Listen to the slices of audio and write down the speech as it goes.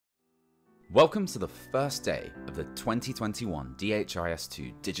Welcome to the first day of the 2021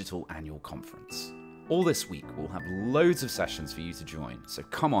 DHIS2 Digital Annual Conference. All this week we'll have loads of sessions for you to join, so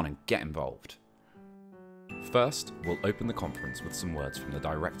come on and get involved. First, we'll open the conference with some words from the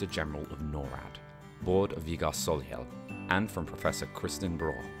Director General of NORAD, Board of Vigar Solhjell, and from Professor Kristin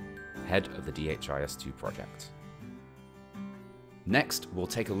Brå, Head of the DHIS2 project. Next, we'll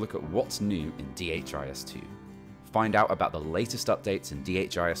take a look at what's new in DHIS2. Find out about the latest updates in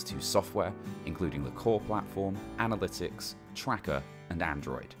DHIS2 software, including the core platform, analytics, tracker, and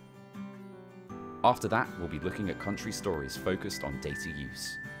Android. After that, we'll be looking at country stories focused on data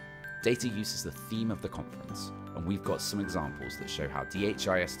use. Data use is the theme of the conference, and we've got some examples that show how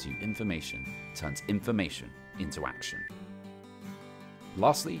DHIS2 information turns information into action.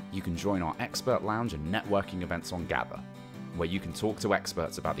 Lastly, you can join our expert lounge and networking events on Gather, where you can talk to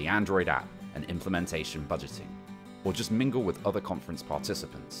experts about the Android app and implementation budgeting, or just mingle with other conference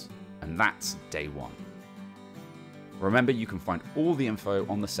participants. And that's day one. Remember, you can find all the info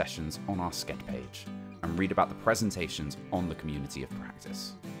on the sessions on our Sched page and read about the presentations on the Community of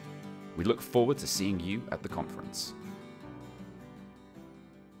Practice. We look forward to seeing you at the conference.